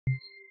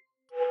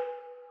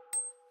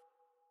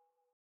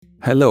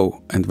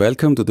Hello and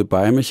welcome to the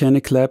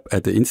Biomechanical lab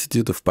at the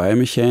Institute of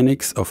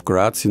Biomechanics of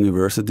Graz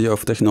University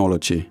of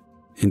Technology.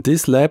 In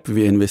this lab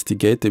we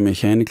investigate the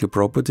mechanical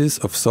properties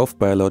of soft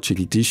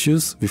biological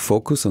tissues with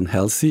focus on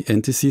healthy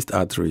and diseased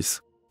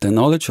arteries. The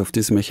knowledge of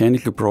these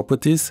mechanical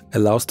properties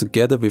allows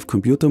together with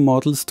computer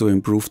models to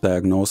improve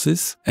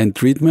diagnosis and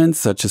treatments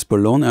such as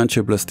balloon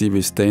angioplasty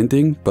with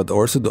stenting, but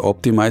also to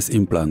optimize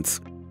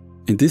implants.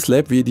 In this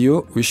lab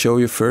video, we show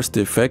you first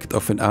the effect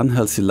of an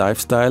unhealthy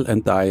lifestyle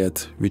and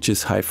diet, which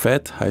is high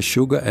fat, high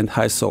sugar and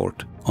high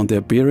salt, on the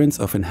appearance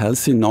of a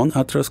healthy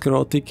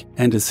non-atherosclerotic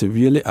and a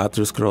severely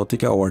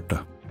atherosclerotic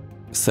aorta.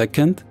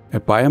 Second, a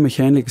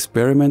biomechanical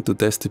experiment to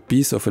test a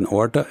piece of an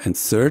aorta, and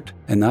third,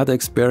 another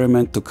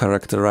experiment to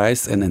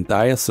characterize an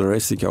entire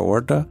thoracic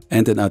aorta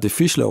and an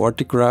artificial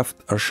aortic graft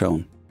are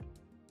shown.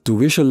 To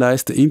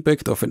visualize the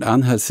impact of an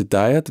unhealthy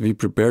diet, we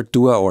prepared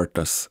two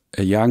aortas,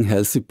 a young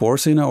healthy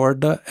porcine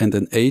aorta and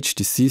an aged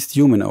diseased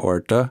human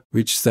aorta,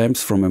 which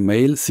stems from a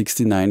male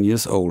 69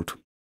 years old.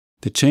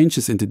 The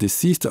changes in the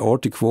diseased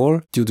aortic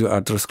wall due to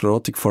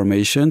atherosclerotic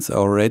formations are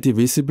already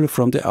visible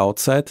from the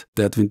outside,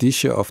 the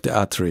adventitia of the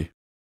artery.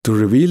 To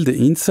reveal the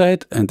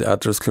inside and the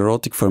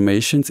atherosclerotic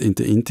formations in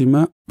the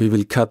intima, we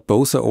will cut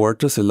both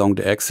aortas along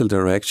the axial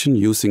direction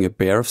using a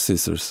pair of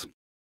scissors.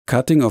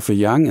 Cutting of a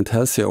young and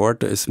healthy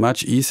aorta is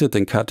much easier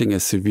than cutting a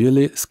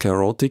severely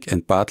sclerotic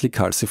and partly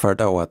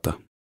calcified aorta.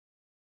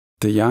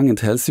 The young and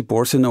healthy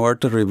porcine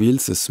aorta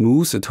reveals a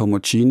smooth and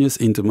homogeneous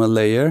intimal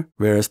layer,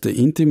 whereas the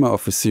intima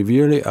of a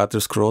severely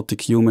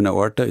atherosclerotic human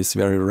aorta is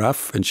very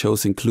rough and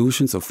shows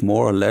inclusions of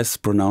more or less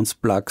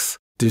pronounced plaques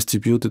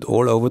distributed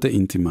all over the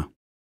intima.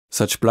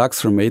 Such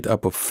plaques are made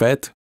up of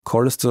fat,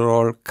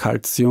 cholesterol,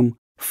 calcium,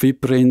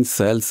 fibrin,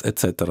 cells,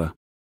 etc.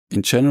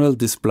 In general,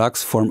 these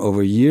plaques form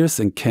over years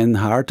and can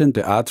harden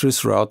the arteries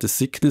throughout the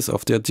thickness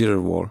of the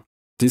arterial wall.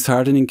 This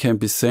hardening can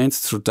be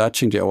sensed through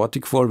touching the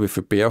aortic wall with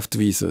a pair of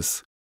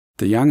tweezers.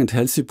 The young and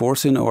healthy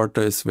porcine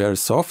aorta is very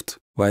soft,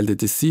 while the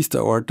diseased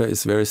aorta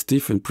is very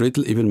stiff and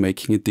brittle, even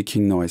making a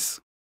ticking noise.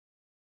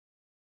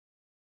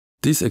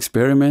 This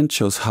experiment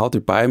shows how the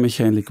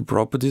biomechanical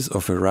properties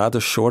of a rather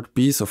short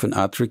piece of an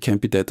artery can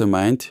be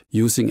determined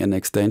using an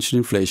extension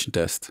inflation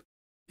test.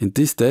 In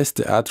this test,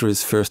 the artery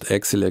is first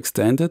axially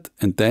extended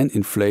and then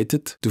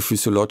inflated to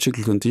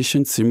physiological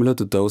conditions similar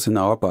to those in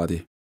our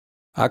body.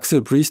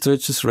 Axial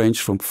pre-stretches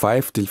range from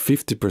 5 till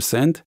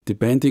 50%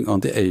 depending on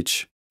the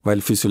age, while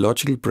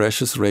physiological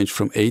pressures range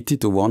from 80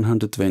 to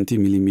 120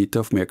 mm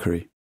of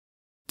mercury.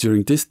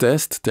 During this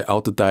test, the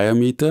outer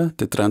diameter,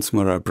 the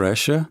transmural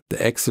pressure,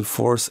 the axial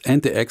force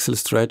and the axial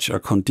stretch are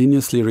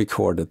continuously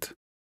recorded.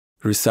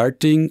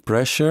 Resulting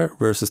pressure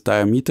versus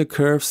diameter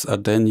curves are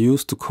then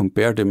used to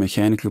compare the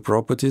mechanical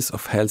properties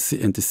of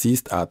healthy and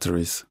diseased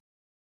arteries.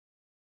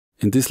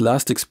 In this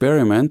last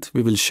experiment,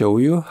 we will show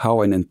you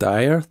how an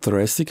entire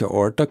thoracic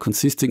aorta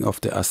consisting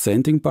of the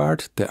ascending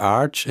part, the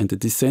arch and the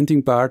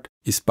descending part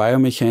is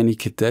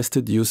biomechanically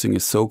tested using a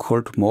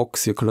so-called MOOC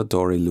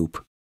circulatory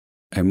loop.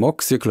 A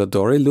MOOC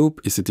circulatory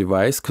loop is a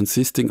device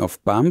consisting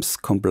of pumps,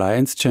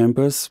 compliance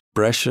chambers,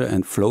 pressure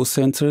and flow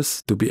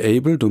sensors to be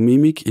able to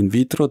mimic in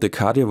vitro the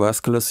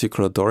cardiovascular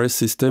circulatory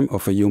system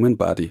of a human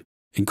body.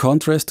 In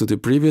contrast to the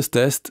previous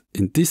test,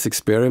 in this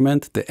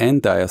experiment the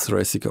entire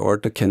thoracic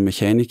aorta can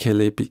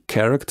mechanically be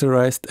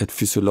characterized at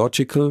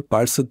physiological,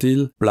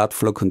 pulsatile blood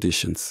flow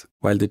conditions,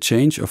 while the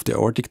change of the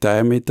aortic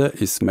diameter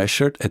is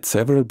measured at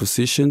several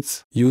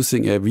positions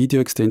using a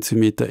video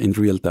extensometer in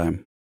real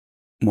time.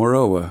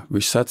 Moreover,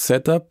 with such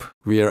setup,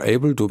 we are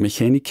able to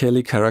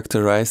mechanically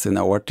characterize an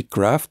aortic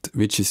graft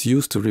which is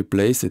used to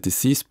replace a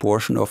diseased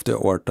portion of the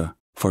aorta,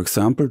 for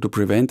example to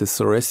prevent a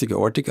thoracic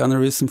aortic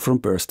aneurysm from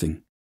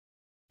bursting.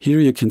 Here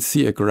you can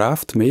see a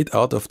graft made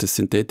out of the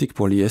synthetic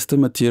polyester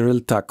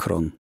material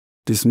Tacron.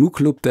 These MOOC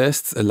loop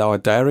tests allow a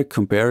direct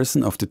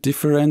comparison of the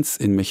difference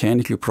in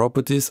mechanical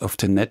properties of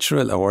the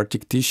natural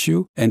aortic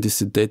tissue and the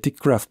synthetic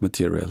graft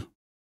material.